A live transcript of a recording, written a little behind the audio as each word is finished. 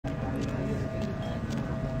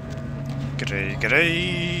G'day,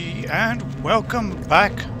 g'day, and welcome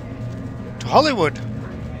back to Hollywood.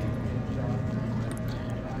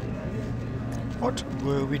 What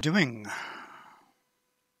were we doing?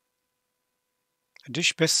 A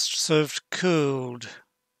dish best served cold.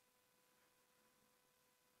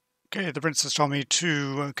 Okay, the princess told me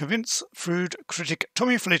to convince food critic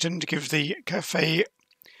Tommy Flayton to give the cafe,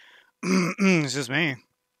 excuse me,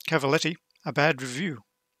 Cavaletti a bad review.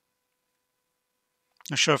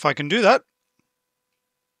 Not sure if I can do that.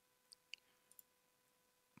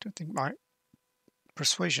 Don't think my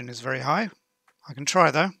persuasion is very high. I can try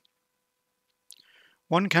though.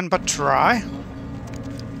 One can but try.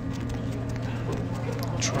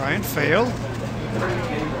 Try and fail.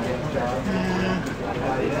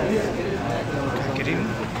 Can't get in.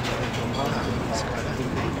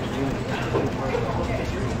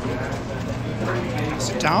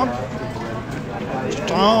 Sit down. Sit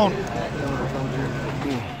down.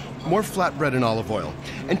 More flatbread and olive oil.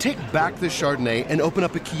 And take back this Chardonnay and open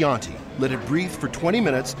up a Chianti. Let it breathe for 20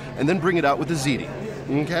 minutes and then bring it out with a ziti.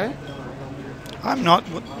 Okay? I'm not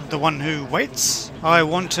the one who waits. I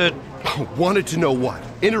wanted... Wanted to know what?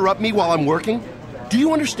 Interrupt me while I'm working? Do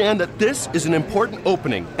you understand that this is an important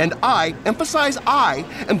opening and I, emphasize I,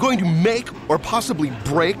 am going to make or possibly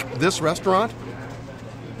break this restaurant?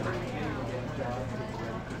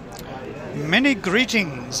 Many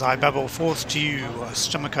greetings, I babble forth to you,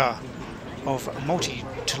 stomacher of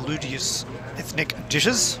multitudinous ethnic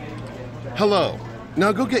dishes. Hello.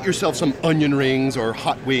 Now go get yourself some onion rings or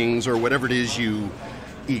hot wings or whatever it is you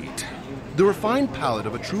eat. The refined palate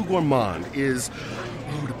of a true gourmand is,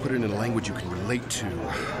 to put it in a language you can relate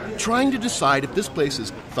to, trying to decide if this place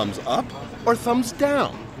is thumbs up or thumbs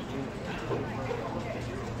down.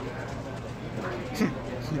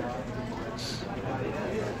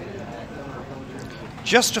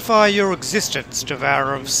 Justify your existence,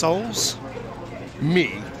 devourer of souls.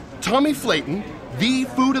 Me, Tommy Flayton, the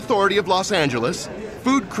food authority of Los Angeles,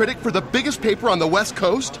 food critic for the biggest paper on the West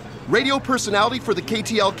Coast, radio personality for the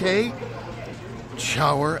KTLK,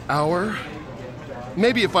 Chower Hour.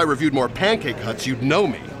 Maybe if I reviewed more Pancake Huts, you'd know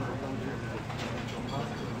me.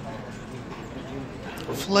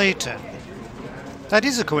 Flayton. That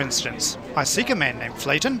is a coincidence. I seek a man named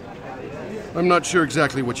Flayton. I'm not sure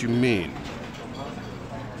exactly what you mean.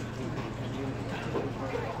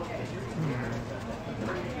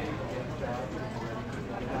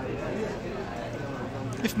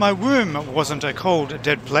 If my womb wasn't a cold,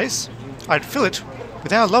 dead place, I'd fill it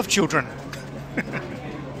with our love children.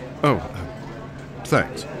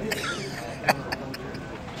 Thanks.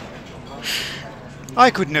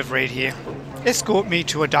 I could never eat here. Escort me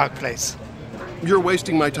to a dark place. You're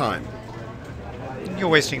wasting my time. You're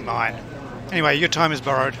wasting mine. Anyway, your time is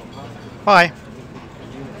borrowed. Bye.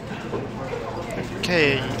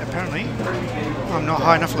 Okay, apparently I'm not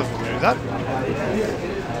high enough level to do that.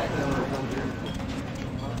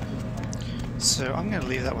 So I'm going to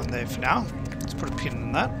leave that one there for now. Let's put a pin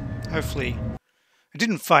in that. Hopefully it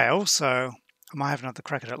didn't fail, so I might have another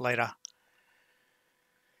crack at it later.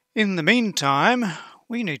 In the meantime,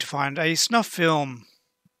 we need to find a snuff film.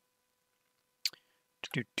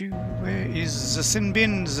 Where is the sin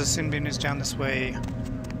bin? The sin bin is down this way.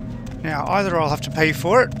 Now, either I'll have to pay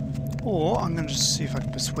for it, or I'm going to just see if I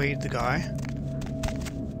can persuade the guy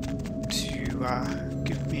to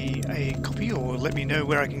give me a copy, or let me know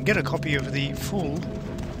where I can get a copy of the full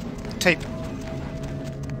tape.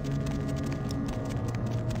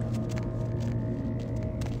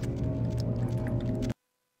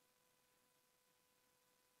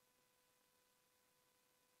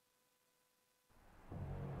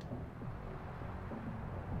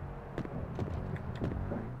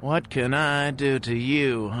 What can I do to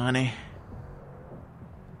you, honey?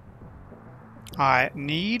 I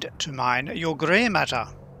need to mine your grey matter.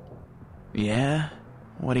 Yeah?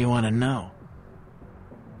 What do you want to know?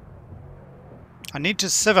 I need to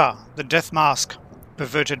sever the death mask,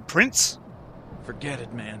 perverted prince. Forget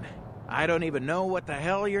it, man. I don't even know what the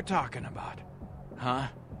hell you're talking about. Huh?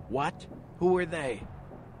 What? Who are they?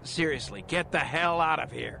 Seriously, get the hell out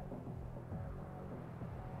of here.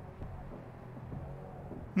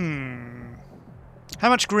 How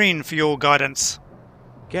much green for your guidance?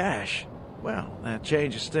 Gosh. Well, that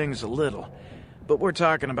changes things a little. But we're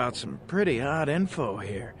talking about some pretty odd info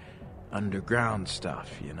here. Underground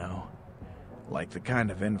stuff, you know. Like the kind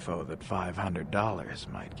of info that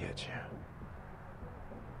 $500 might get you.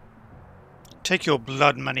 Take your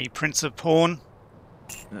blood money, Prince of Porn.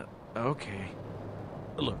 Okay.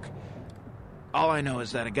 Look, all I know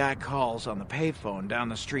is that a guy calls on the payphone down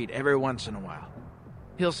the street every once in a while.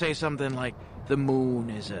 He'll say something like, The moon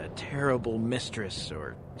is a terrible mistress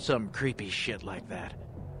or some creepy shit like that.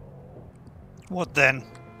 What then?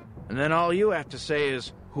 And then all you have to say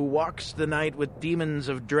is, who walks the night with demons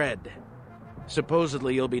of dread.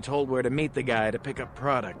 Supposedly you'll be told where to meet the guy to pick up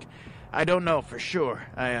product. I don't know for sure.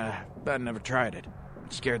 I never tried it.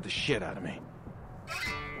 It scared the shit out of me.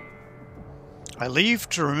 I leave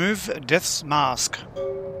to remove Death's mask.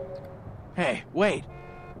 Hey, wait.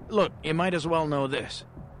 Look, you might as well know this.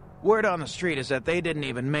 Word on the street is that they didn't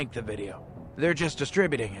even make the video. They're just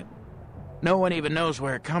distributing it. No one even knows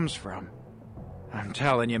where it comes from. I'm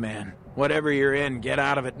telling you, man. Whatever you're in, get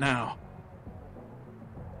out of it now.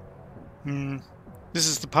 This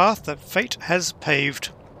is the path that fate has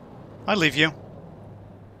paved. I leave you.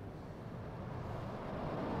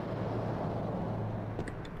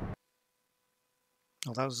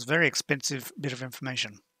 Oh, that was a very expensive bit of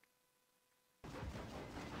information.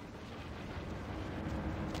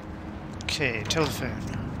 Okay, telephone.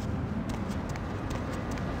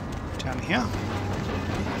 Down here.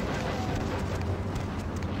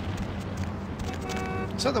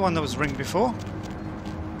 Is that the one that was ringed before?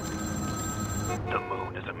 The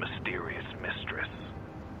moon is a mysterious mistress.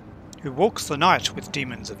 Who walks the night with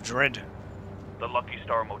demons of dread. The Lucky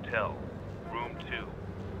Star Motel, room 2.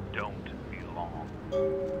 Don't be long.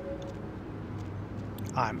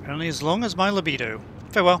 I'm only as long as my libido.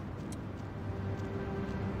 Farewell.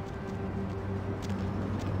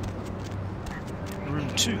 Room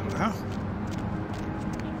 2, huh?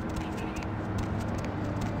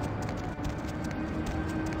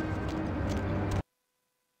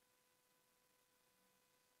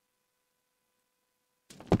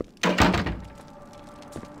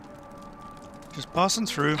 Just passing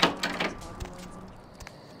through.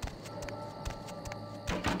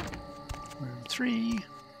 Room 3.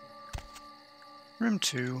 Room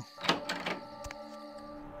 2.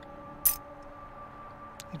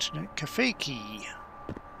 Internet cafe key.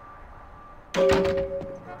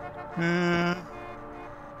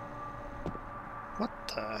 What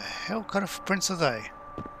the hell kind of prints are they?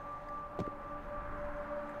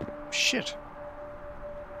 Shit.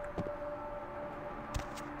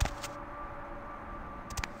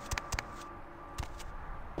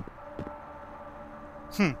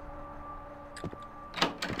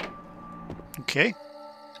 Okay.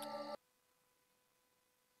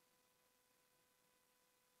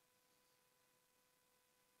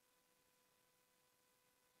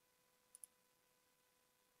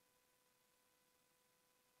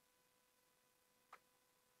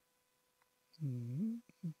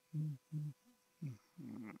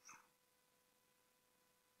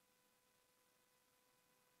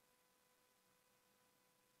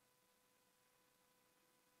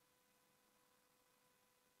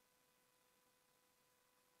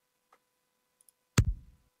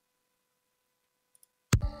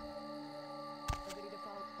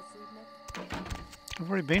 I've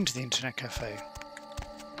already been to the internet cafe.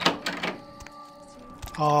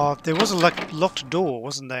 Oh, there was a locked door,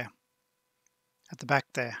 wasn't there? At the back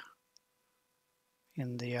there.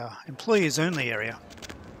 In the employees only area.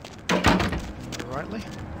 Remember rightly?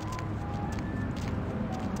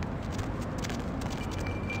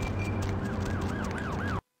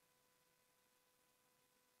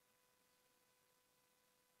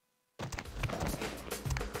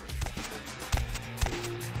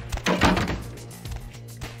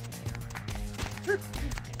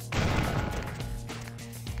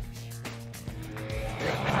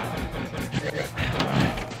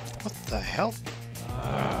 What the hell?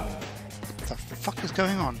 What the fuck is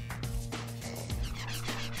going on?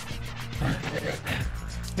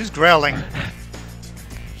 Who's growling?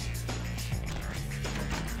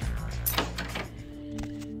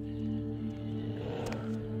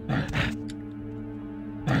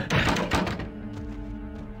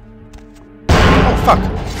 Oh fuck!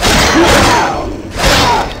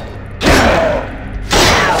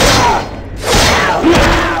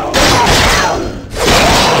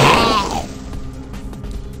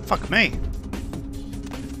 Fuck me.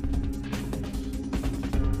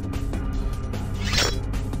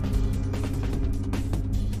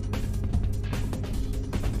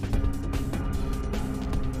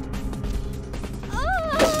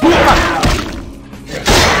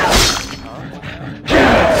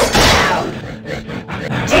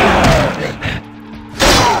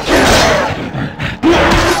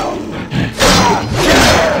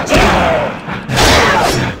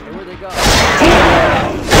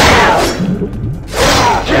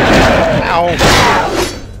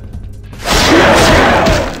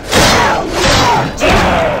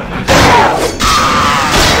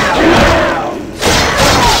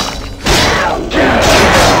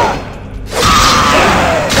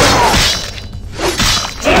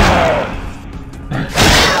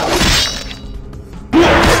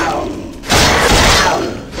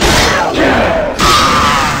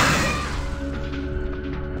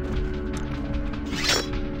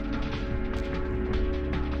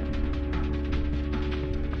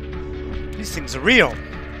 These things are real.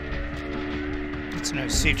 It's no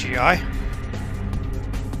CGI.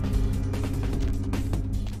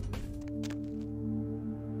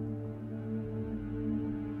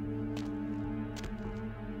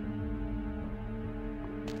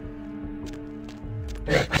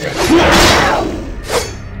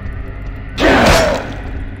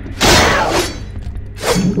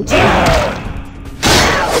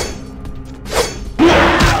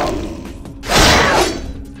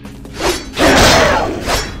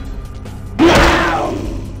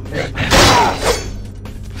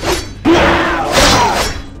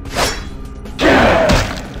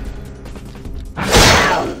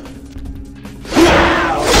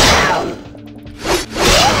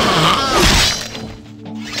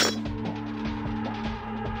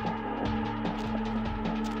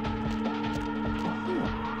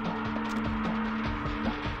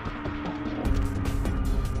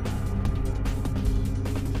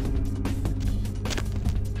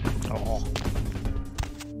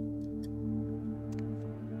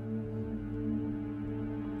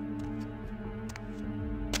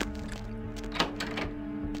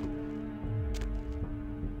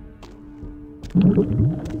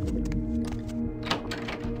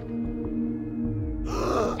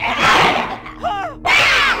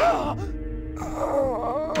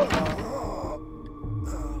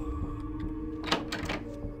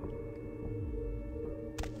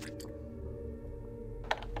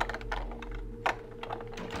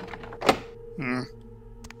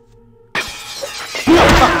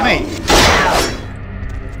 Fuck me.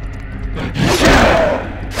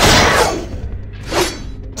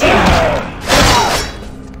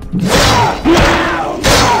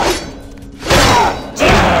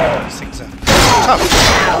 These things are tough.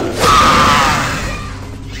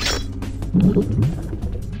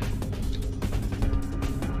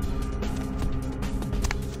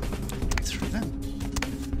 Through them.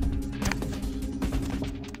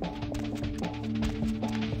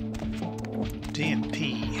 DMP.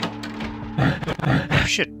 Oh,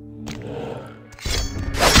 shit.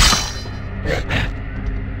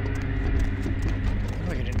 How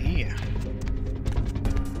do I get in here?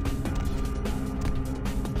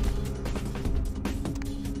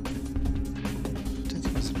 Don't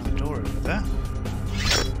think there's another door over there.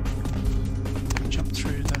 Jump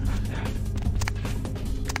through the...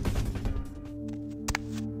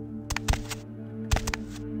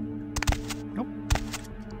 Nope.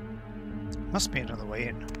 Must be another way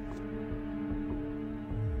in.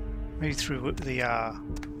 Maybe through the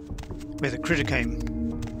where the critter came.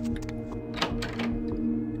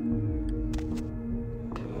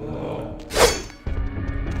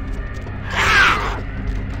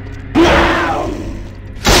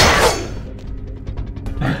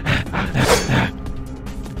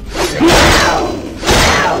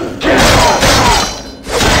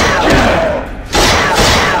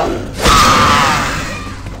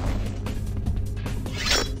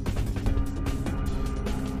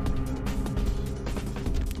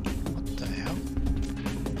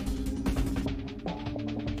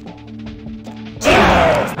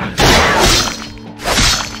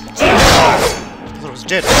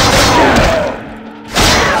 Dead.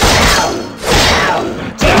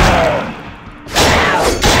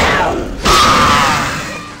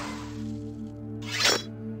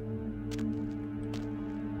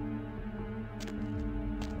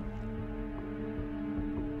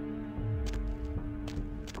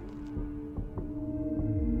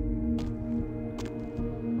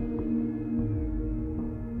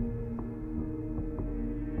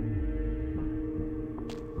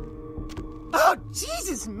 Oh,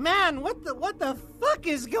 Jesus, man, what the fuck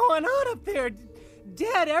is going on up there?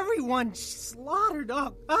 Dead, everyone slaughtered.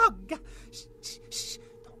 Oh, God. Shh.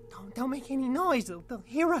 Don't make any noise. They'll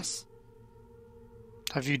hear us.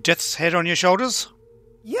 Have you Death's head on your shoulders?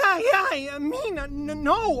 Yeah, I mean,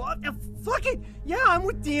 no. Fuck it. Yeah, I'm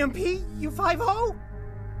with DMP. You 5-0?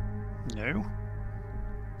 No.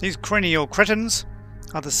 These cranial cretins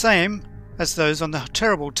are the same as those on the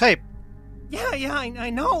terrible tape. Yeah, I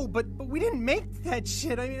know, but we didn't make that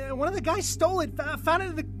shit. I mean, one of the guys stole it, found it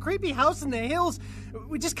in the creepy house in the hills.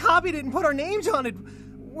 We just copied it and put our names on it.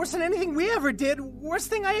 Worse than anything we ever did. Worst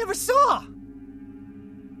thing I ever saw.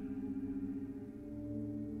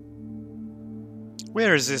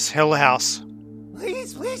 Where is this hell house?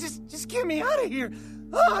 Please, just get me out of here.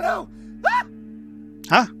 Oh, no. Ah!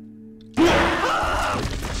 Huh? Ah!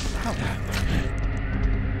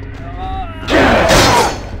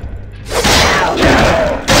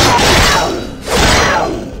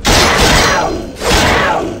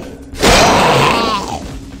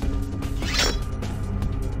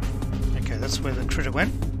 Okay, that's where the critter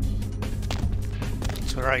went.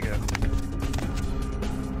 That's where I go.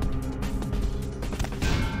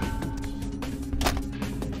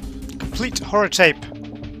 Complete horror tape.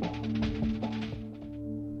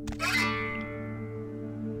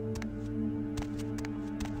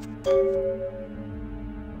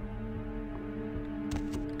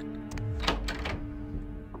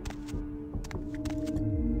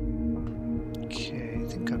 Okay, I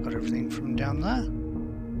think I got everything from down there.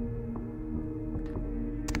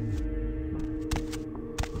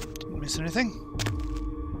 Didn't miss anything.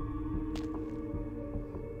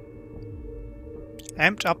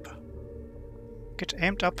 Amped up. Get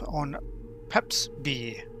amped up on Peps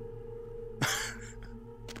beer.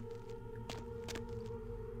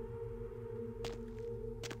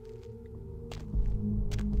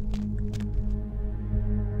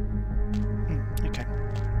 Okay. I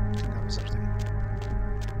think that was everything.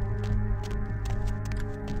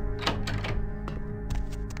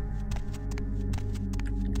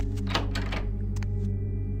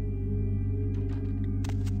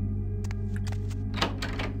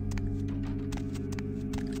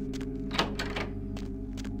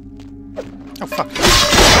 Oh fuck.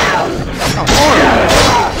 Oh,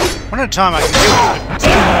 more! One at a time I can do it.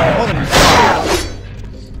 More than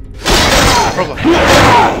problem.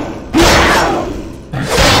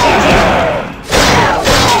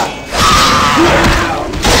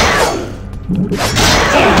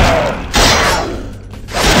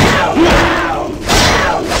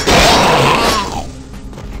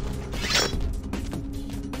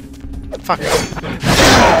 Fuck.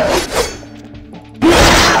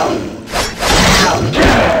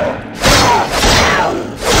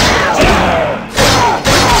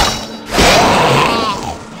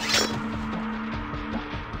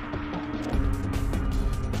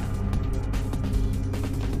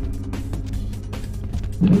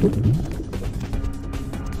 Get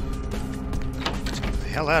the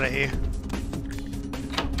hell out of here.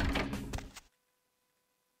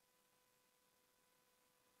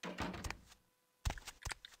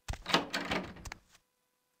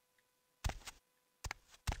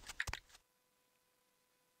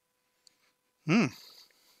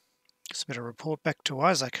 Guess I better report back to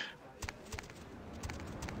Isaac.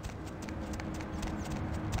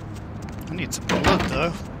 I need some blood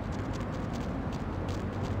though.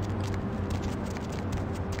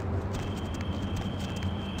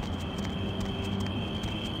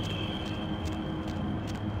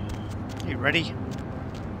 You ready?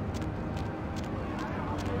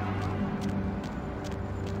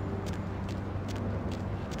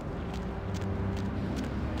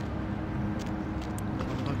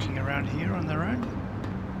 Looking around here on their own.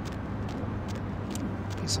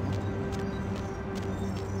 Here's someone.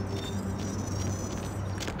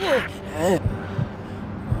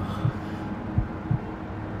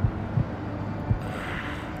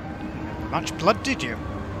 Much blood, did you?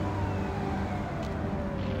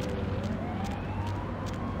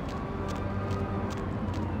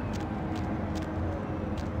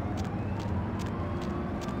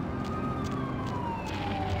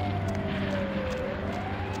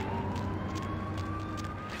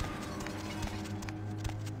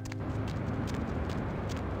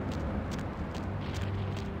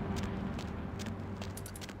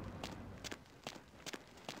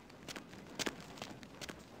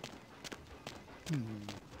 I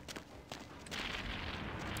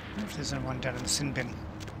wonder if there's anyone down in the sin bin.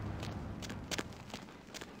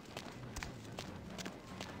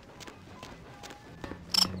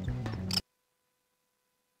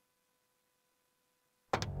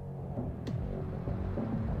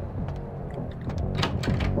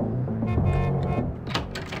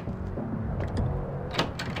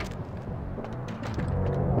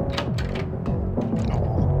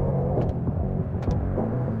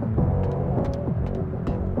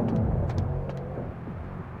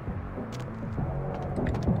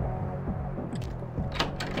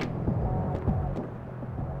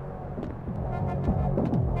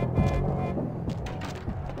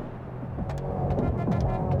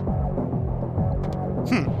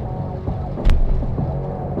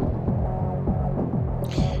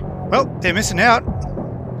 Well, they're missing out.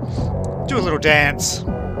 Do a little dance.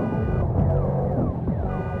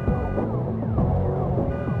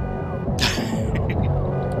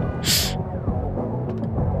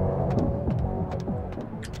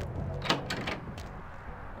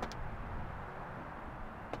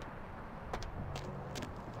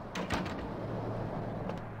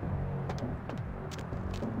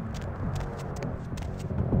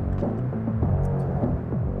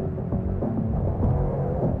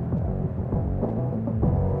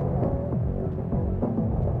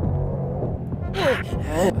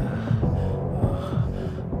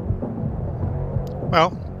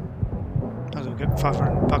 Well, might as well get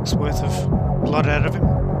 500 bucks worth of blood out of him.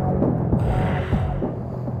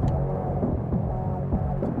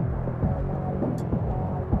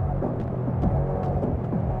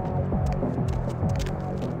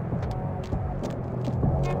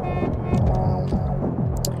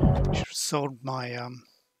 Should have sold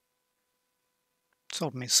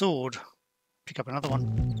me sword. Pick up another one.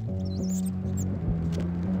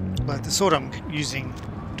 But the sword I'm using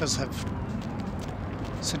does have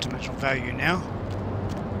sentimental value now.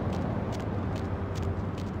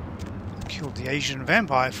 I killed the Asian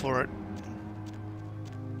vampire for it.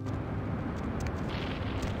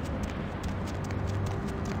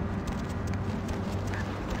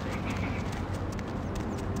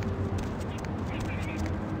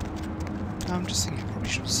 I'm just thinking I probably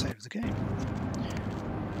should save the game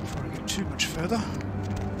before I get too much further.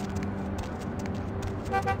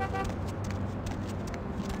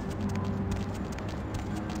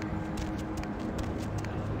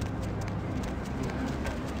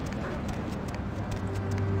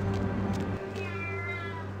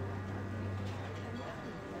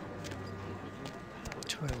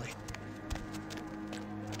 Too early.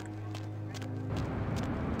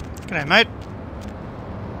 G'day, mate.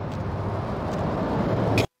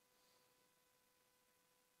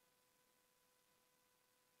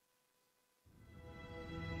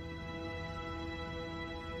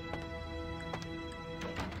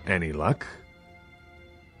 Any luck?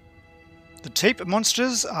 The tape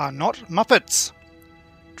monsters are not Muppets.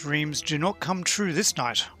 Dreams do not come true this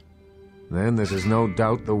night. Then this is no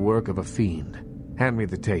doubt the work of a fiend. Hand me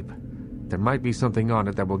the tape. There might be something on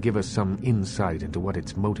it that will give us some insight into what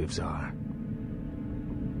its motives are.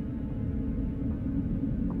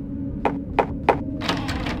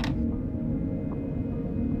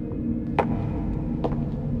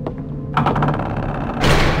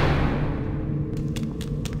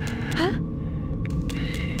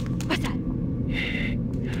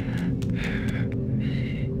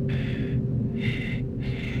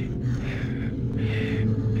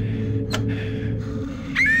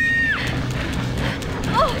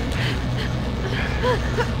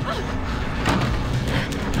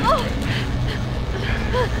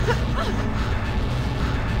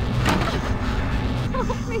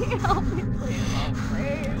 Help me, please,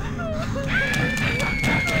 please.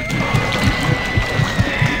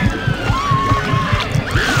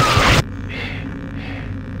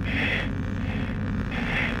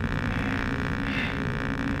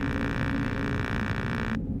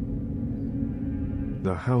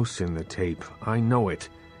 The house in the tape. I know it.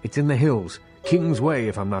 It's in the hills. King's Way,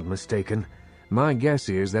 if I'm not mistaken. My guess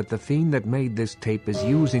is that the fiend that made this tape is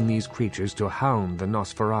using these creatures to hound the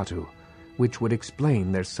Nosferatu, which would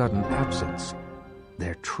explain their sudden absence.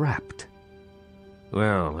 They're trapped.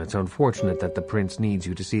 Well, it's unfortunate that the prince needs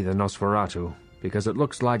you to see the Nosferatu, because it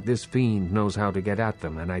looks like this fiend knows how to get at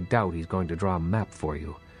them, and I doubt he's going to draw a map for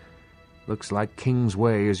you. Looks like King's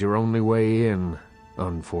Way is your only way in,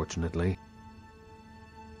 unfortunately.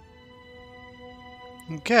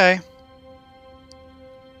 Okay.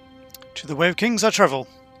 To the Way of Kings I travel.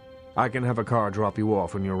 I can have a car drop you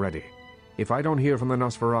off when you're ready. If I don't hear from the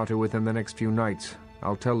Nosferatu within the next few nights,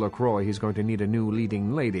 I'll tell LaCroix he's going to need a new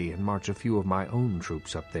leading lady and march a few of my own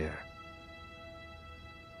troops up there.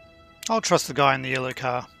 I'll trust the guy in the yellow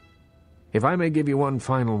car. If I may give you one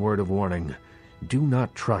final word of warning, do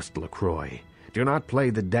not trust LaCroix. Do not play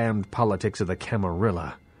the damned politics of the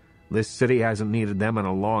Camarilla. This city hasn't needed them in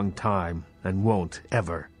a long time, and won't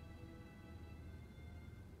ever.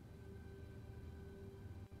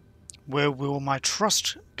 Where will my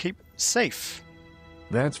trust keep safe?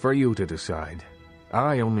 That's for you to decide.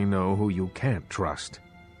 I only know who you can't trust.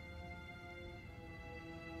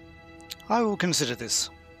 I will consider this.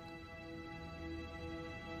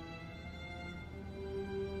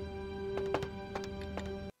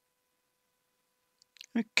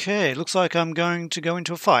 Okay, looks like I'm going to go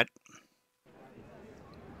into a fight.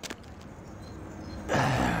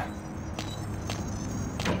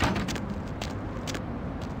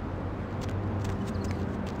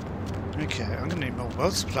 Okay, I'm going to need more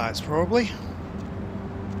blood supplies, probably.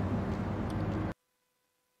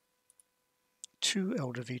 2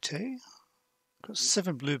 Elder Vitae. Got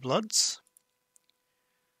 7 blue bloods.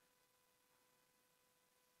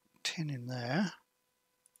 10 in there.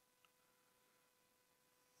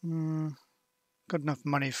 Got enough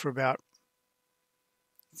money for about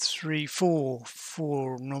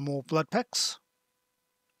 4 normal blood packs.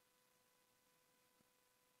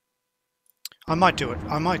 I might do it.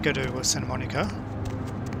 I might go to Santa Monica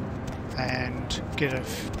and get a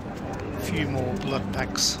few more blood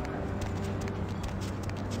packs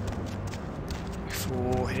for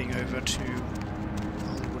before heading over to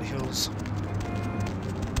Hollywood Hills. I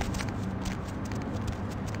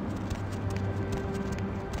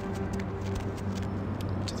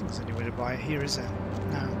don't think there's anywhere to buy it here, is there?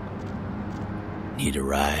 No. Need a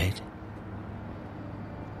ride?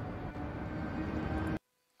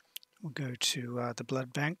 We'll go to the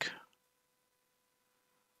blood bank.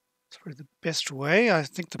 It's probably the best way. I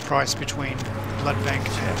think the price between the blood bank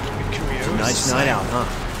and Mercurio is Nice the night same. out, huh?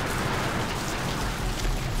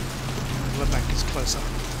 The blood bank is closer.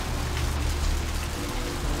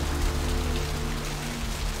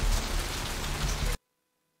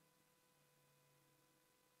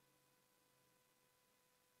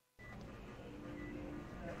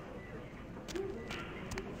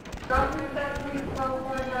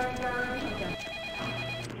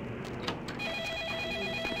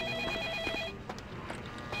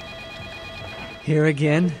 Here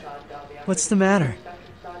again? What's the matter?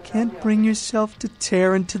 Can't bring yourself to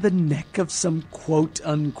tear into the neck of some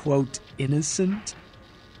quote-unquote innocent?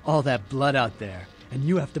 All that blood out there, and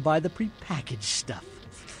you have to buy the prepackaged stuff.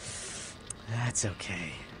 That's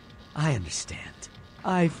okay. I understand.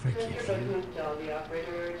 I forgive you.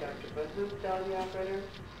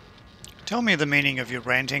 Tell me the meaning of your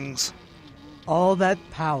rantings. All that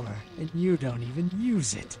power, and you don't even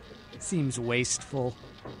use it. Seems wasteful.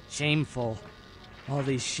 Shameful. All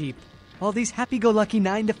these sheep, all these happy-go-lucky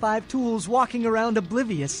 9-to-5 tools walking around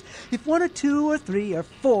oblivious. If 1 or 2 or 3 or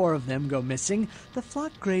 4 of them go missing, the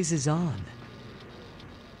flock grazes on.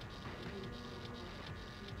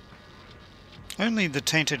 Only the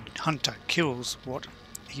tainted hunter kills what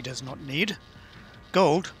he does not need.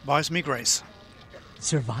 Gold buys me grace.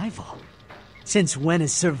 Survival? Since when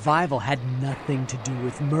has survival had nothing to do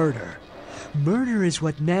with murder? Murder is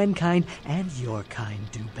what mankind and your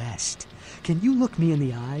kind do best. Can you look me in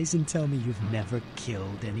the eyes and tell me you've never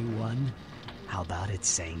killed anyone? How about it,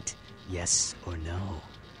 Saint? Yes or no?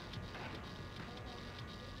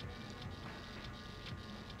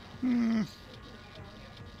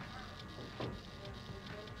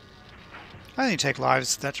 I only take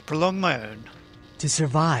lives that prolong my own. To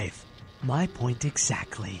survive. My point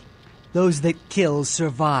exactly. Those that kill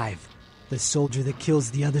survive. The soldier that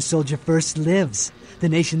kills the other soldier first lives. The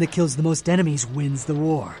nation that kills the most enemies wins the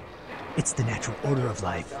war. It's the natural order of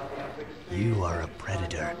life. You are a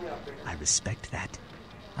predator. I respect that.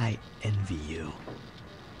 I envy you.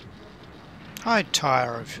 I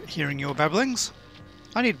tire of hearing your babblings.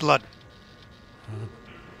 I need blood.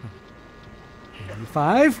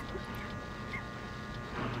 85?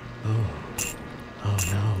 Oh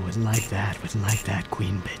no, wouldn't like that, wouldn't like that,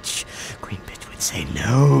 Queen Bitch. Queen Bitch would say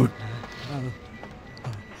no.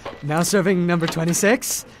 Now serving number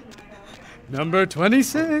 26? Number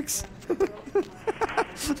 26!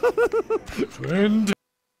 Friend.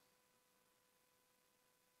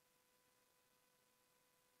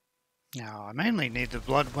 Now, I mainly need the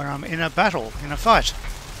blood when I'm in a battle, in a fight.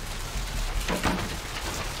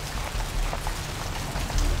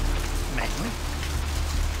 Mainly.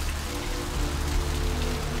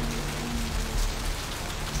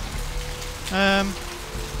 I'm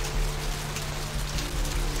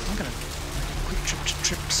gonna make a quick trip to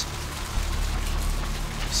Trips.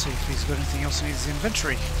 See if he's got anything else in his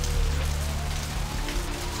inventory.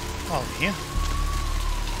 While I'm here.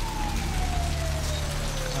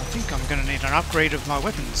 Because I think I'm going to need an upgrade of my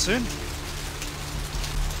weapons soon.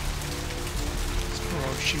 This poor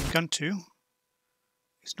old machine gun too.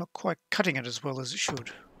 It's not quite cutting it as well as it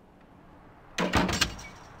should.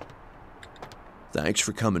 Thanks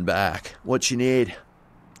for coming back. What you need?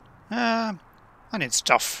 I need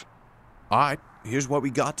stuff. Alright, here's what we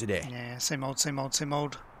got today. Yeah, same old, same old, same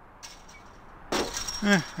old.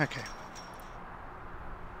 Okay.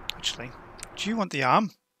 Actually, do you want the arm?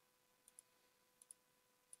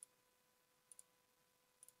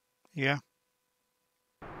 Yeah.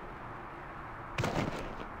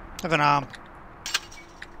 Have an arm.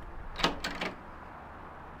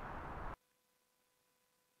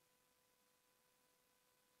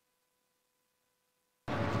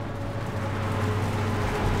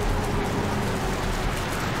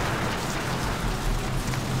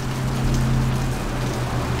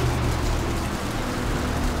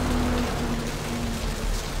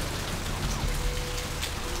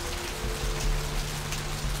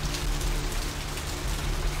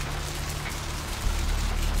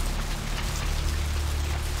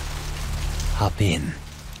 Hop in.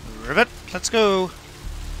 Ribbit, let's go.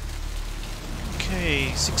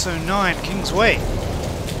 Okay, 609 Kingsway.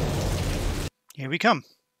 Here we come.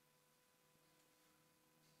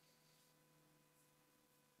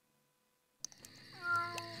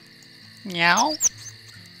 Meow.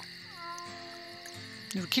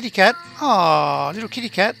 Little kitty cat. Oh, little kitty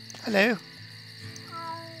cat. Hello.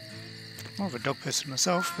 More of a dog person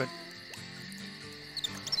myself, but...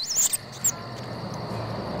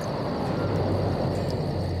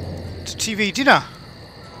 It's a TV dinner.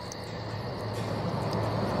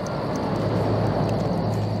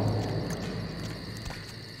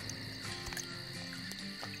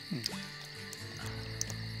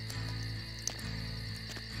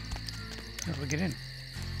 How do we get in?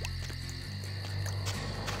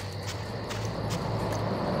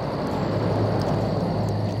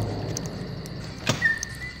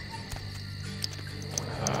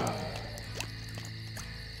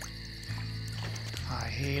 I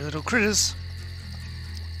hear little critters.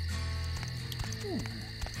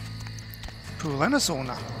 Pool and a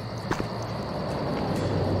sauna.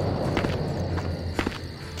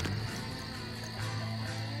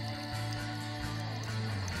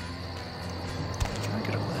 Can I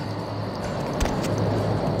get up there?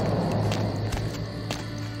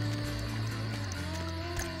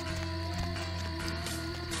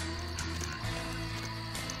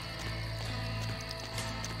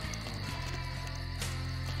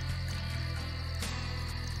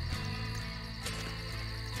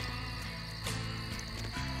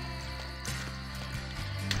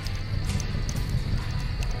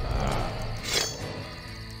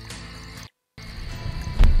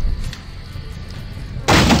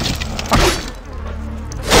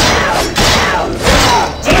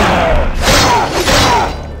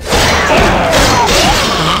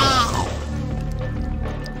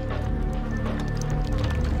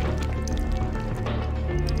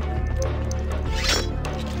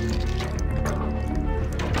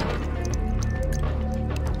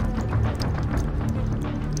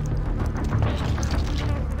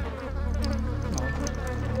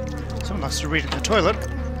 Someone must have read in the toilet.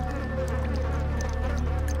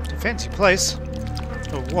 It's a fancy place.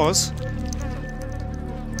 Or it was.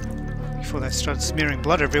 Before they started smearing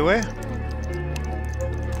blood everywhere.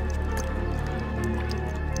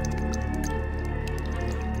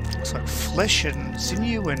 Looks like flesh and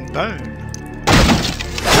sinew and bone.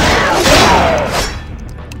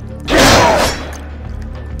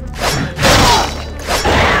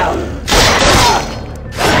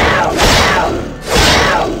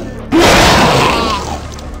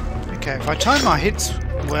 Okay, if I time my hits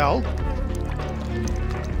well,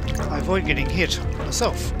 I avoid getting hit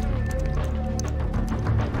myself.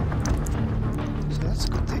 So that's a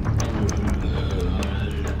good thing.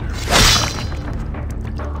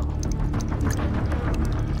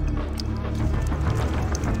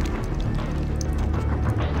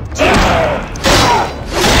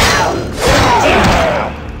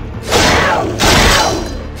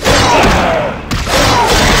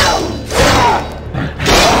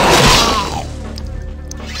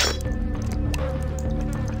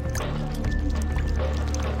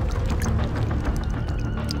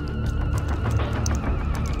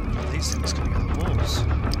 These things coming out of the walls.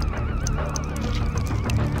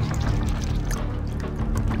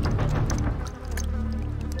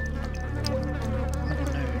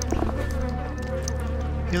 Unknown.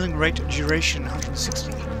 Healing rate duration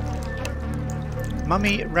 160.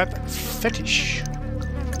 Mummy wrap fetish. I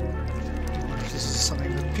wonder if this is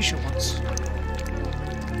something that Fisher wants.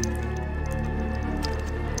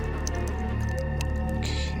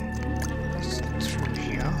 Okay, let's get through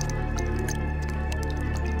here.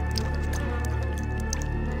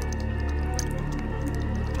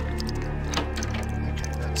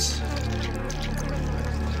 Okay, that's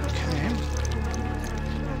okay.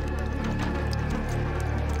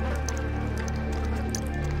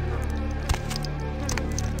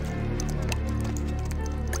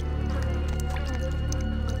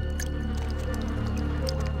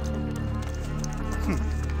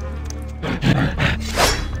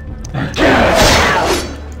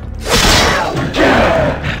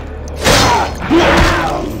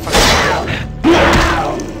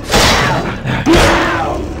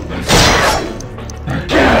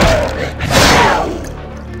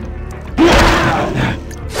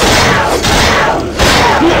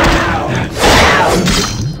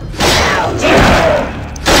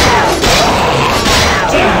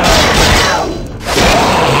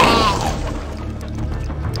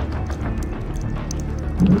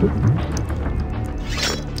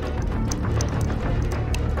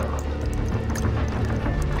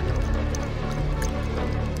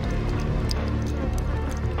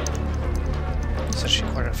 It's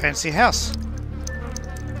actually quite a fancy house.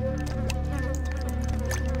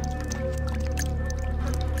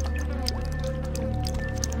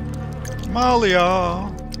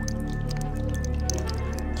 Malia!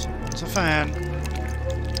 Someone's a fan.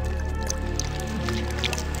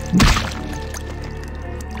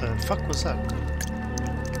 The fuck was that?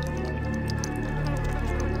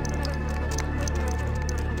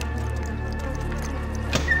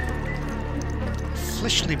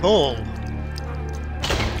 Fleshly ball.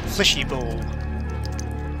 Fleshy ball.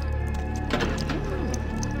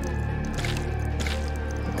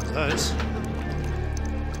 What are those?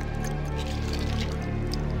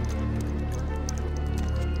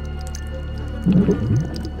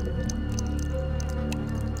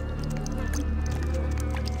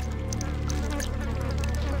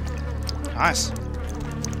 Nice.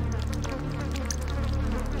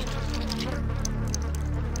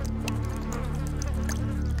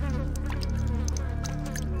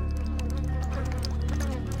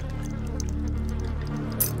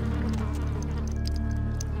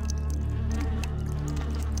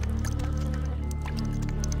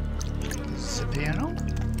 This is a piano.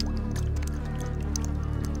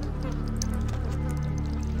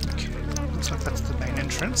 Okay, looks like that's the main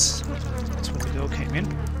entrance. That's where the girl came in.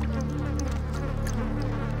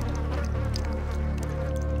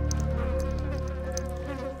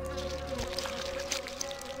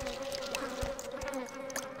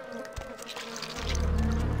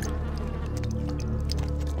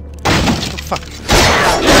 Fuck.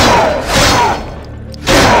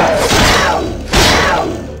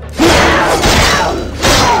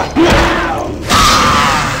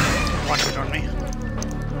 One hit on me.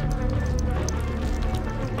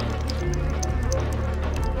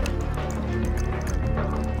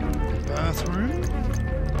 Bathroom.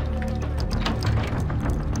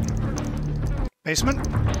 Basement.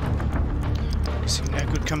 See, no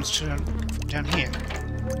good comes to down here.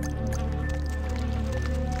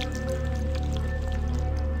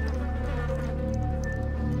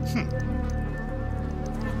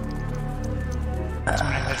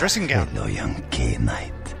 Dressing gown. Hello, young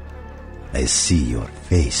K-Knight. I see your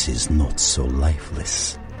face is not so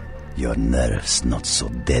lifeless. Your nerves not so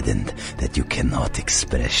deadened that you cannot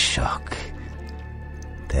express shock.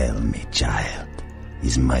 Tell me, child,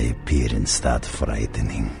 is my appearance that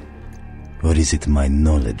frightening? Or is it my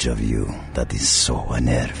knowledge of you that is so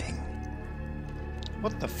unnerving?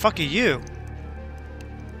 What the fuck are you?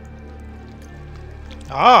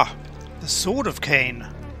 Ah, the Sword of Cain.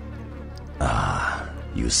 Ah,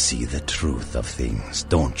 you see the truth of things,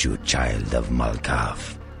 don't you, child of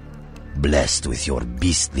Malkav? Blessed with your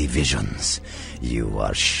beastly visions, you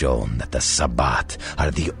are shown that the Sabbat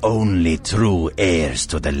are the only true heirs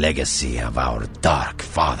to the legacy of our Dark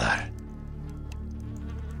Father.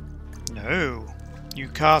 No, you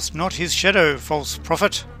cast not his shadow, false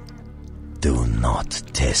prophet. Do not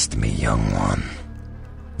test me, young one.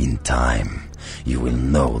 In time, you will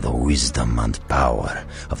know the wisdom and power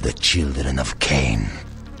of the children of Cain.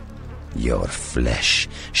 Your flesh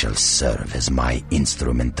shall serve as my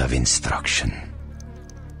instrument of instruction.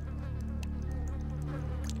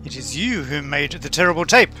 It is you who made the terrible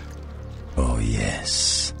tape. Oh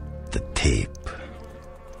yes, the tape.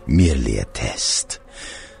 Merely a test.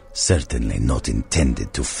 Certainly not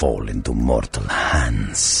intended to fall into mortal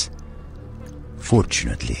hands.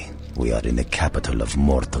 Fortunately, we are in the capital of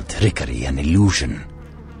mortal trickery and illusion.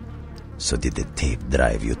 So did the tape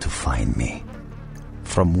drive you to find me?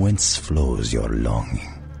 From whence flows your longing,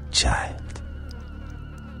 child?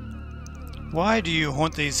 Why do you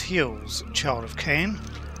haunt these hills, child of Cain?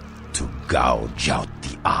 To gouge out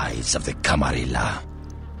the eyes of the Camarilla.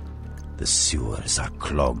 The sewers are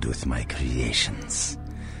clogged with my creations.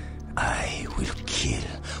 I will kill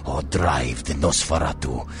or drive the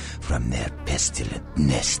Nosferatu from their pestilent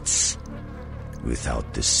nests.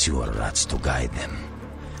 Without the sewer rats to guide them,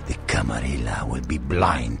 the Camarilla will be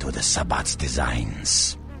blind to the Sabbat's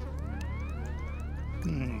designs.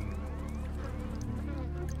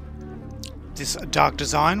 This dark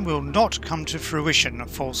design will not come to fruition,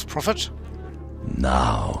 false prophet.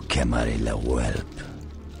 Now, Camarilla whelp,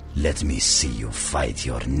 let me see you fight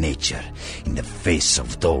your nature in the face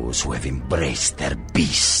of those who have embraced their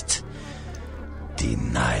beast.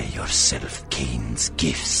 Deny yourself Cain's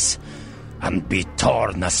gifts and be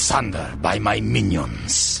torn asunder by my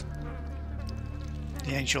minions.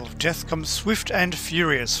 The angel of death comes swift and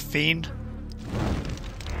furious, fiend.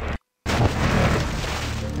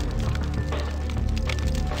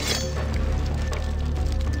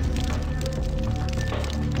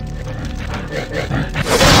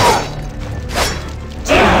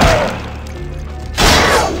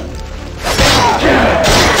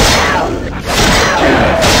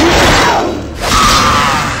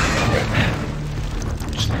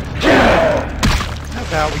 How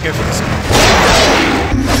about we go for this one?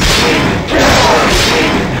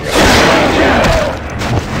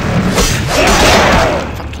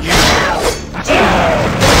 Fuck you.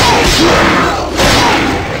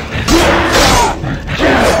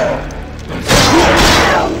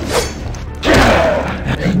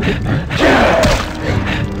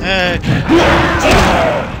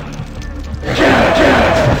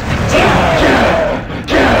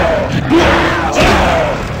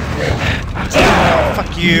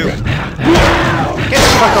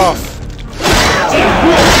 Fuck off.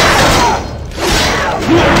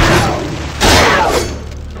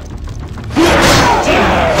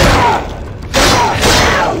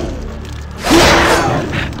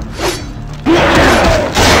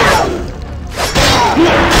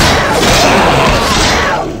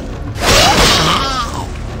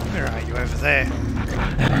 Where are you over there?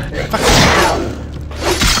 Fuck.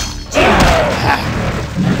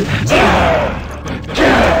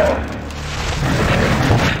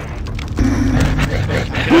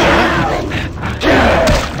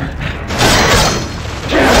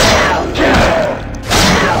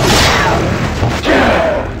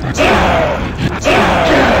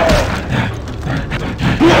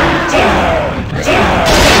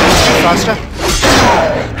 Faster.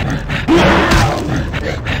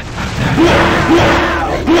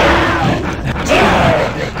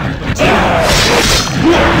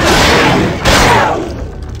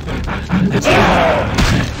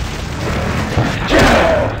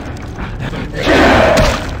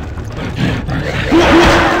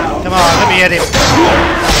 Come on, let me hit him.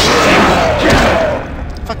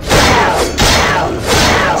 Fuck.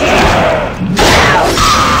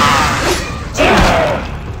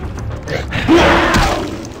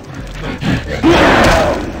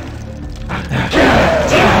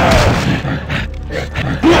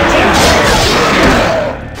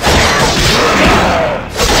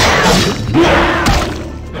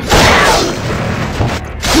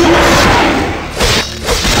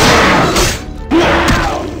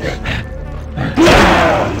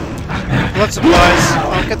 Blood supplies.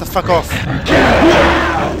 Oh, get the fuck off.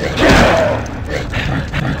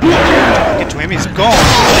 I'll get to him, he's gone.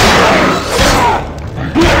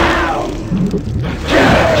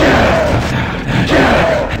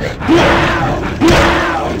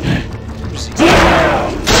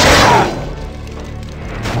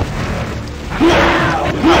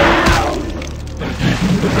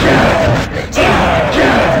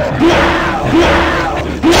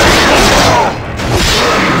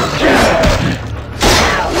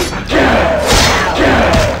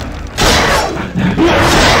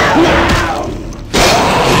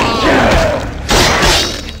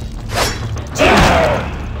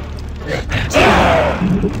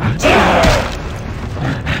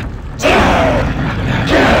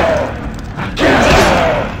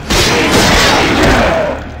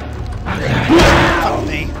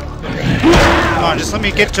 Just let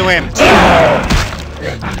me get to him.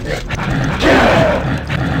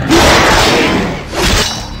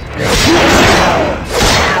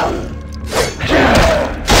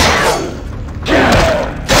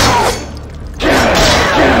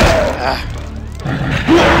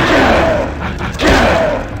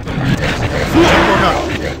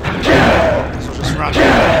 So just run.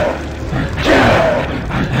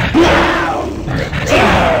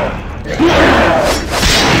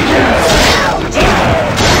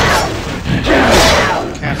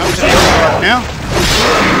 Now?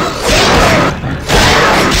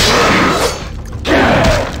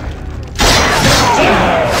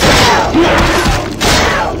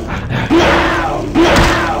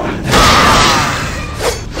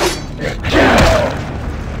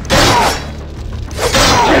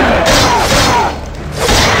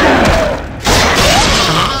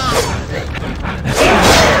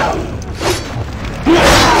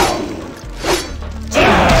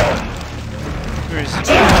 Where is he?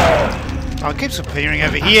 Oh, it keeps appearing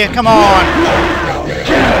over here. Come on!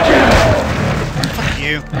 Fuck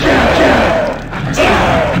you.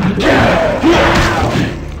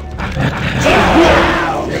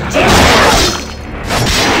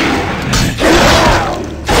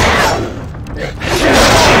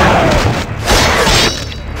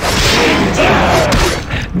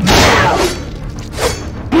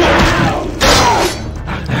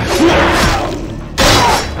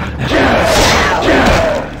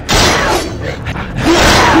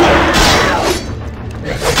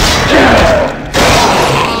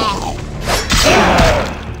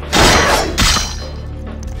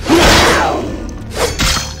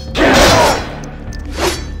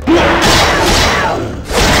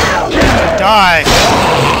 Die!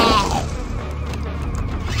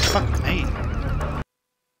 Fuck me. I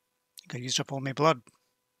think I used up all my blood.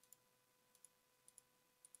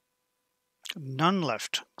 None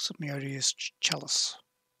left, except my odious chalice.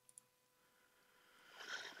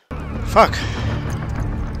 Fuck.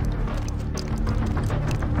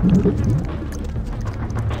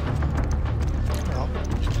 Well,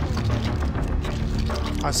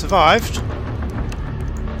 I survived.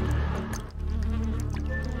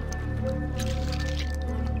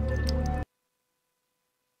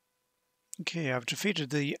 Okay, I've defeated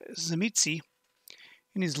the Zamitsi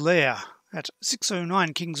in his lair at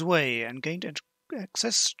 609 Kings Way and gained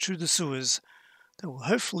access to the sewers that will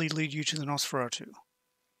hopefully lead you to the Nosferatu.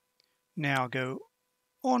 Now go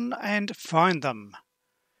on and find them.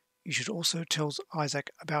 You should also tell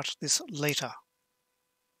Isaac about this later.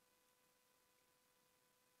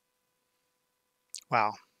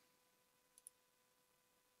 Wow.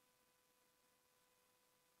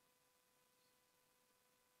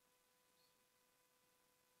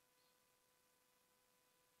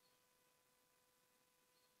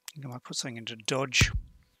 I think I might put something into dodge.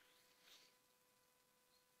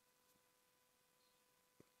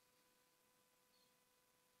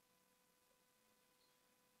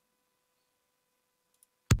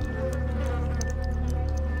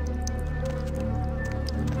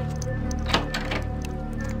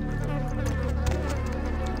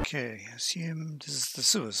 Okay, assume this is the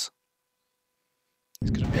sewers.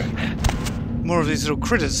 There's going to be more of these little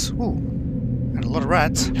critters. Ooh, and a lot of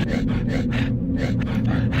rats.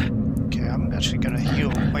 Okay, I'm actually going to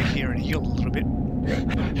heal, wait here and heal a little bit.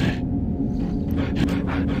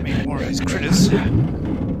 Maybe more of these critters.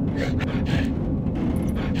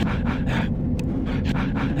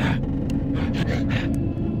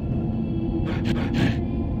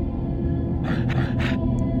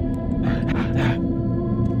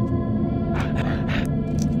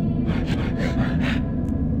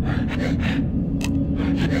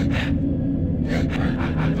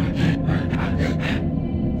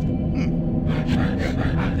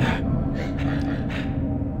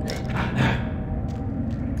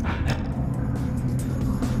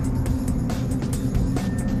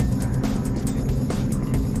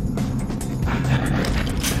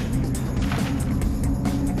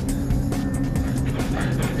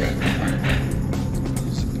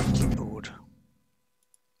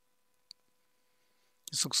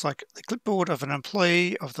 This looks like the clipboard of an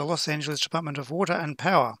employee of the Los Angeles Department of Water and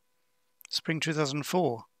Power, spring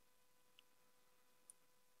 2004.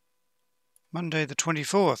 Monday the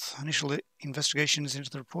 24th. Initial investigations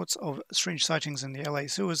into the reports of strange sightings in the LA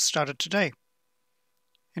sewers started today.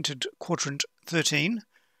 Entered quadrant 13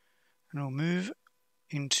 and will move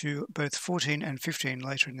into both 14 and 15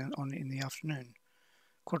 later in the afternoon.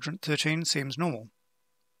 Quadrant 13 seems normal.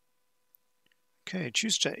 Okay,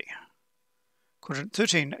 Tuesday. Quadrant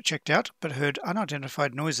 13 checked out, but heard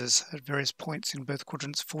unidentified noises at various points in both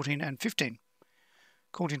quadrants 14 and 15.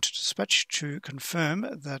 Called into dispatch to confirm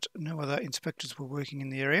that no other inspectors were working in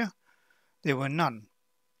the area. There were none.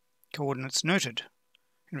 Coordinates noted.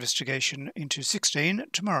 Investigation into 16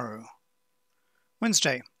 tomorrow.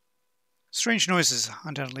 Wednesday. Strange noises,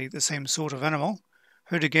 undoubtedly the same sort of animal,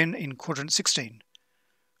 heard again in quadrant 16.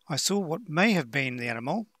 I saw what may have been the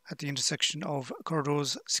animal at the intersection of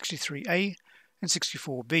corridors 63A and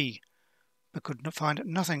 64B, but could find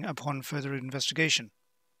nothing upon further investigation.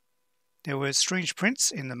 There were strange prints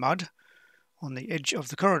in the mud on the edge of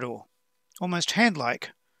the corridor, almost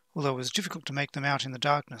hand-like, although it was difficult to make them out in the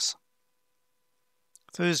darkness.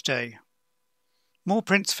 Thursday. More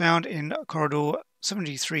prints found in corridor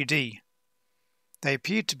 73D. They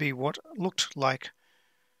appeared to be what looked like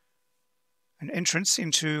an entrance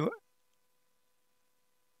into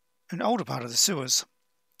an older part of the sewers.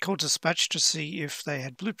 Called dispatch to see if they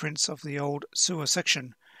had blueprints of the old sewer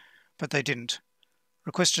section, but they didn't.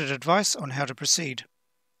 Requested advice on how to proceed,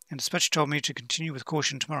 and dispatch told me to continue with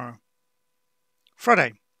caution tomorrow.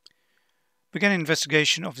 Friday. Began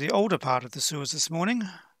investigation of the older part of the sewers this morning.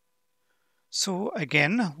 Saw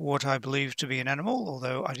again what I believed to be an animal,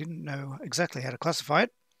 although I didn't know exactly how to classify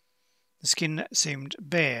it. The skin seemed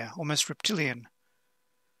bare, almost reptilian.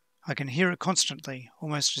 I can hear it constantly,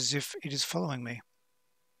 almost as if it is following me,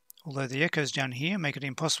 although the echoes down here make it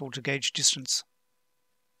impossible to gauge distance.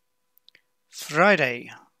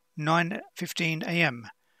 Friday, 9:15 a.m.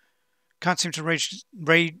 Can't seem to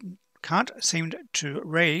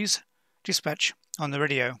raise dispatch on the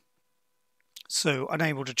radio, so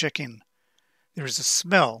unable to check in. There is a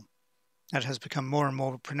smell that has become more and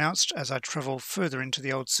more pronounced as I travel further into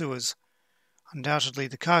the old sewers. Undoubtedly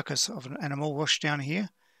the carcass of an animal washed down here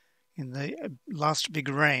in the last big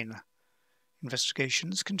rain.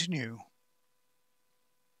 Investigations continue.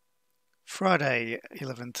 Friday,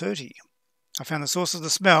 11:30. I found the source of the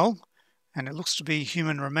smell, and it looks to be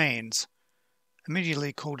human remains.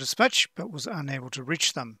 Immediately called dispatch, but was unable to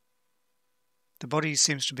reach them. The body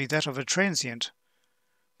seems to be that of a transient,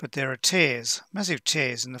 but there are tears, massive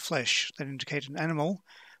tears in the flesh that indicate an animal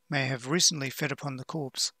may have recently fed upon the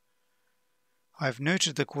corpse. I have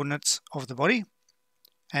noted the coordinates of the body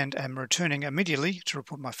and am returning immediately to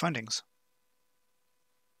report my findings.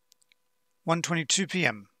 1:22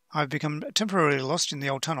 p.m. I have become temporarily lost in the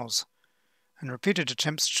old tunnels and repeated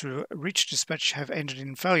attempts to reach dispatch have ended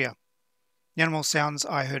in failure. The animal sounds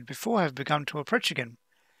I heard before have begun to approach again,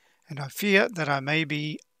 and I fear that I may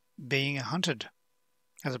be being hunted.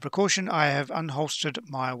 As a precaution, I have unholstered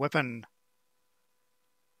my weapon.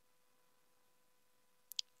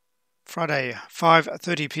 Friday,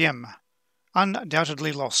 5:30 p.m.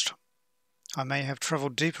 Undoubtedly lost. I may have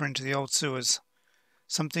travelled deeper into the old sewers.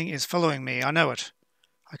 Something is following me, I know it.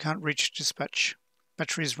 I can't reach dispatch.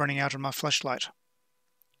 Battery is running out on my flashlight.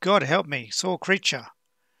 God help me, saw creature.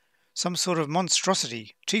 Some sort of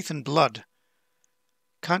monstrosity, teeth and blood.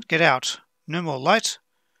 Can't get out. No more light.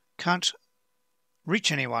 Can't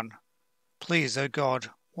reach anyone. Please, oh God,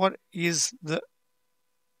 what is the...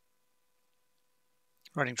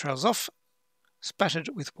 Writing trails off, spattered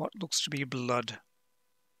with what looks to be blood.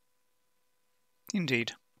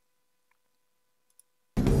 Indeed.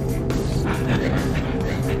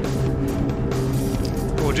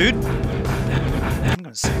 Poor dude. I'm going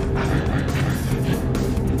to see.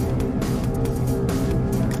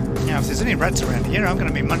 Now, if there's any rats around here, I'm going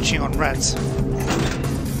to be munching on rats.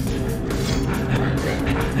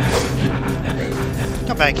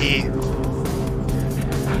 Come back here.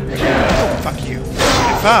 Oh, fuck you.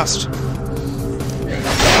 Get fast. So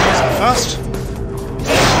fast.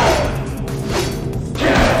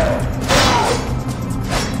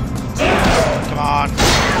 Come on.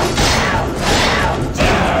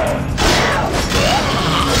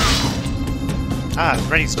 Ah,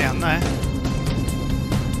 Reddy's down there.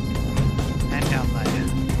 And down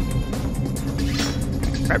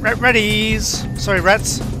there. Reddies! Sorry,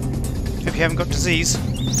 rats. Hope you haven't got disease.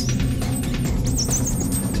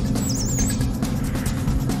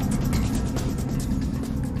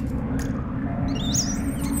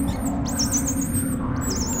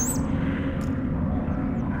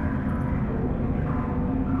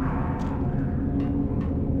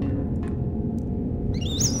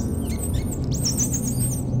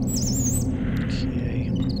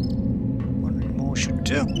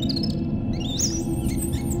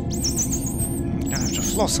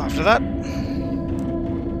 After that.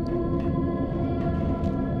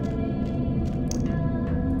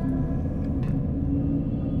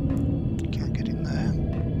 Can't get in there.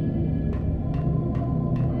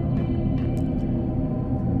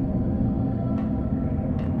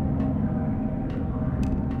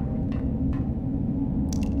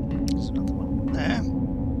 There's another one there.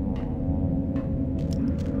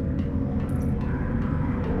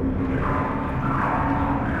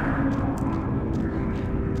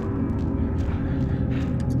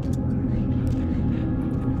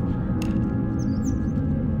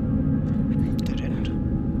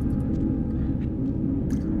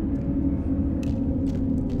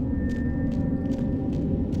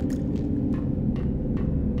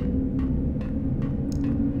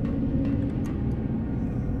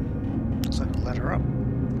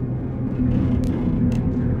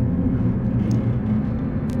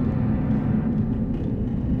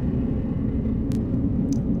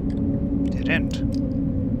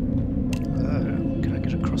 Can I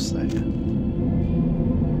get across there?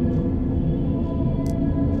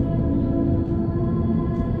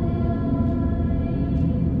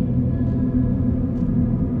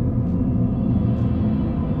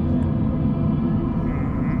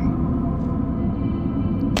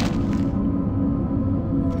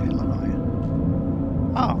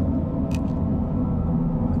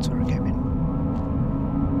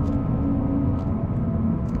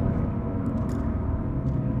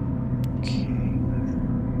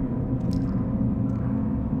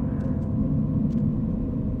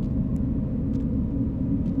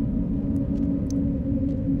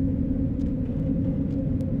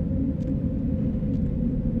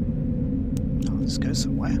 Let's go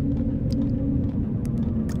somewhere.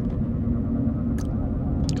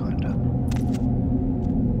 Kinda.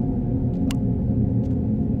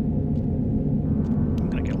 I'm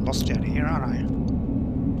gonna get lost out of here, aren't I?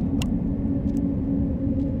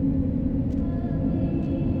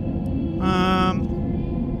 I'm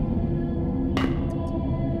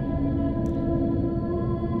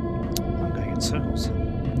going in circles.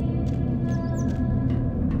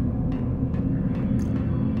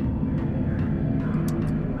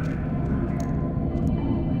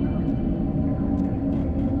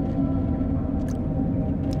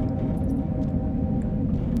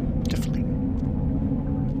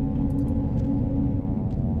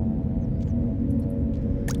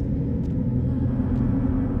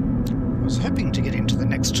 Hoping to get into the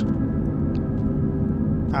next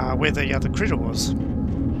where the other critter was.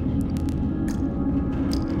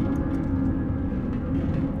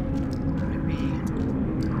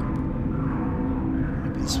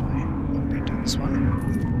 Maybe this way. Maybe down this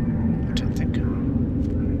one. I don't think.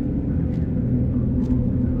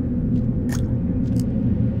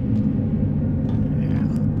 Yeah.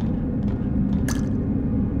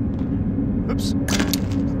 Oops.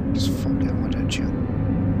 Just fall down, why don't you?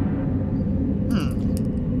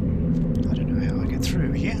 I don't know how I get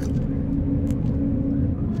through here.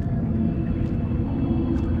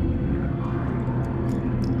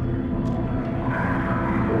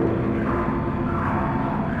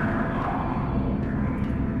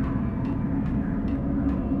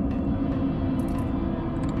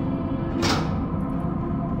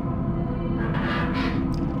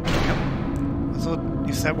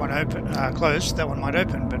 If that one closed, that one might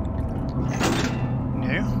open, but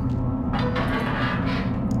no.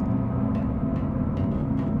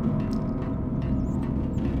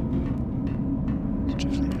 There's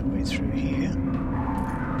definitely no way through here.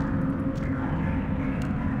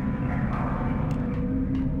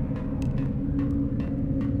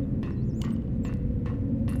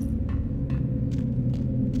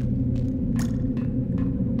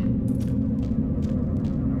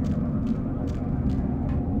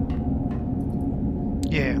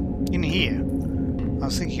 Yeah, in here. I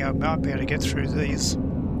was thinking I might be able to get through these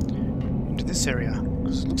into this area,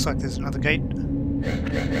 because it looks like there's another gate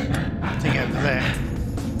thing over there.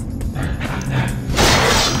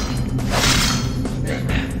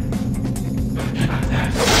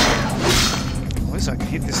 At least I can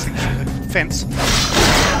hit this thing through the fence.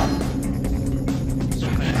 It's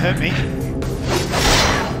not going to hurt me.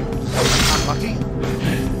 Unlucky.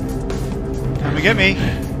 Come and get me.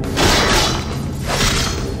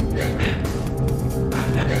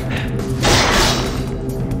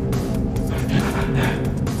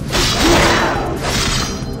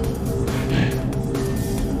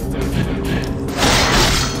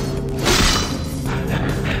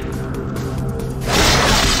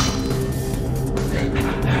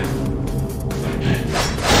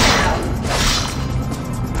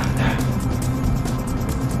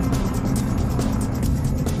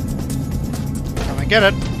 Get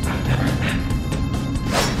it.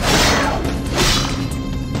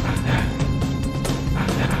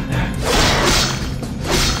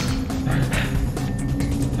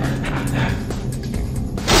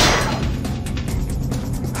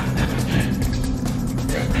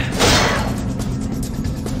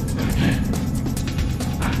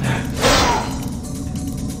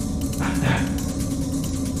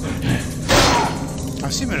 I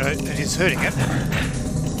assume it is hurting it.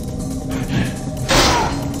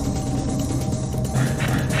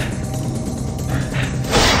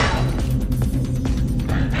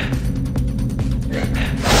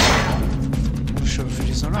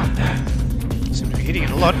 Hitting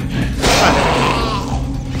it a lot.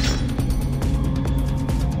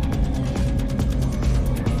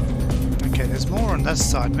 Okay, there's more on this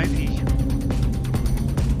side, maybe.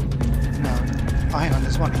 No. Oh, hang on,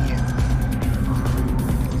 there's one here.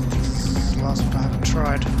 This is the last one I haven't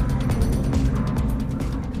tried.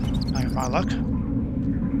 No, my luck.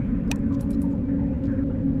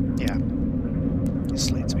 Yeah. This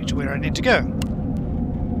leads me to where I need to go.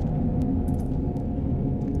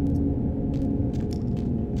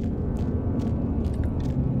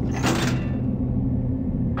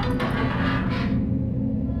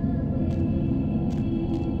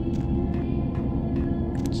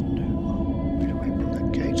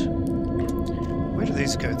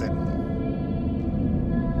 Go then.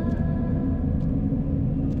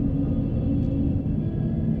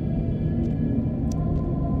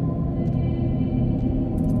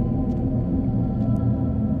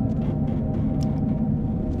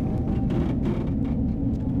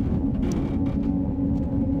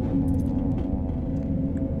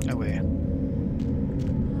 Nowhere.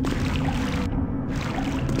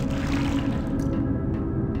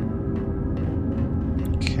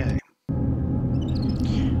 Okay.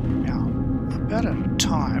 Out of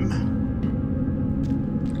time.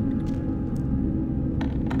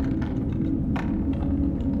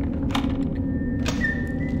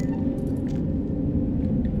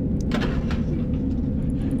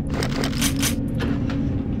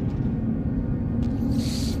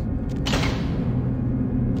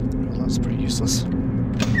 Well, that's pretty useless.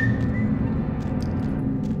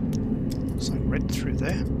 So I read through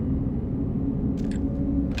there.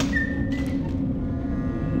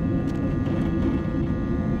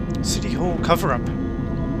 City Hall cover-up.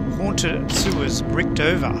 Haunted sewers bricked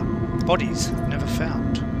over. Bodies never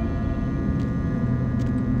found.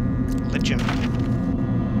 Ledger.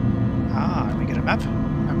 Ah, we get a map.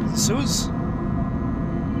 Map of the sewers.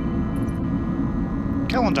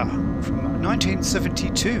 Calendar from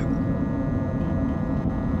 1972.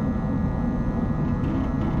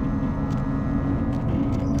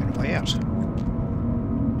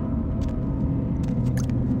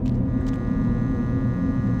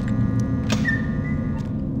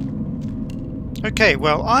 Okay,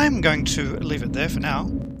 well, I'm going to leave it there for now.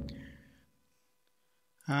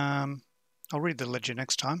 I'll read the ledger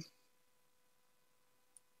next time.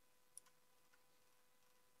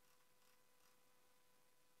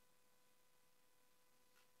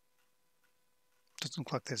 Doesn't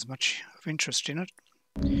look like there's much of interest in it.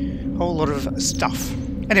 Whole lot of stuff.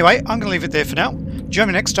 Anyway, I'm going to leave it there for now. Join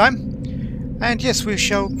me next time. And yes, we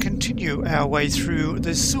shall continue our way through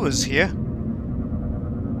the sewers here,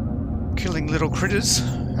 killing little critters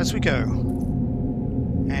as we go,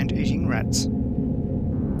 and eating rats.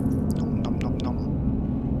 Nom nom nom nom.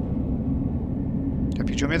 Hope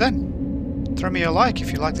you join me then. Throw me a like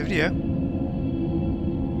if you like the video.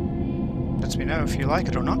 Lets me know if you like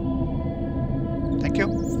it or not. Thank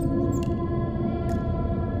you.